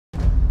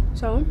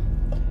So,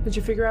 did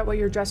you figure out what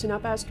you're dressing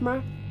up as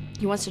tomorrow?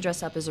 He wants to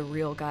dress up as a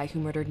real guy who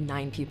murdered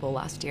 9 people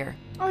last year.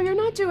 Oh, you're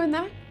not doing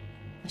that.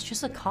 It's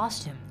just a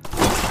costume.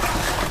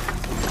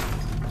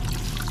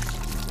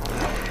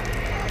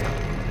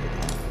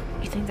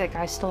 You think that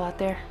guy's still out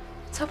there?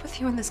 What's up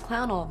with you and this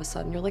clown all of a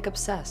sudden? You're like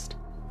obsessed.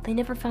 They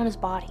never found his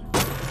body.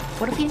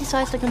 What if he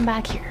decides to come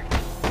back here?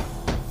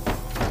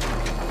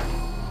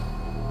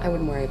 I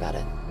wouldn't worry about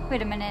it.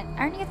 Wait a minute,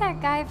 aren't you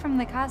that guy from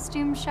the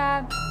costume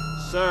shop?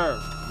 Sir,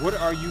 what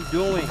are you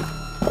doing?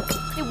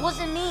 It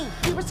wasn't me.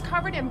 He was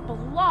covered in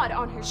blood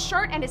on his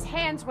shirt and his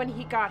hands when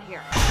he got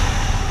here.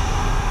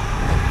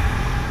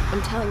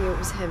 I'm telling you, it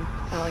was him,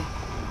 Allie.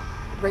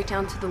 Right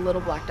down to the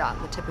little black dot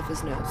on the tip of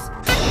his nose.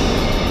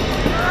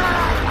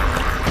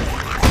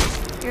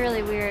 You're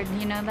really weird,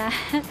 you know that?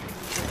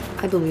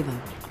 I believe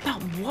him.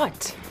 About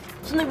what?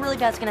 Something really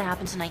bad's gonna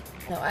happen tonight.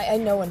 No, I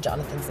know when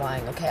Jonathan's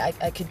lying, okay?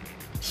 I could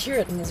hear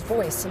it in his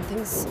voice.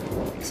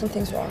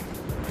 Something's wrong.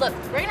 Look,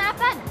 we're gonna have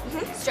fun.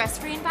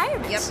 Stress-free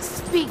environment. Yep.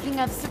 Speaking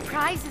of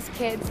surprises,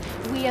 kids,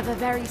 we have a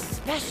very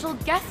special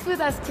guest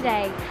with us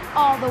today,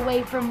 all the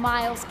way from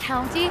Miles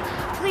County.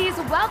 Please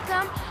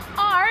welcome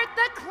Art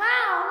the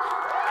Clown.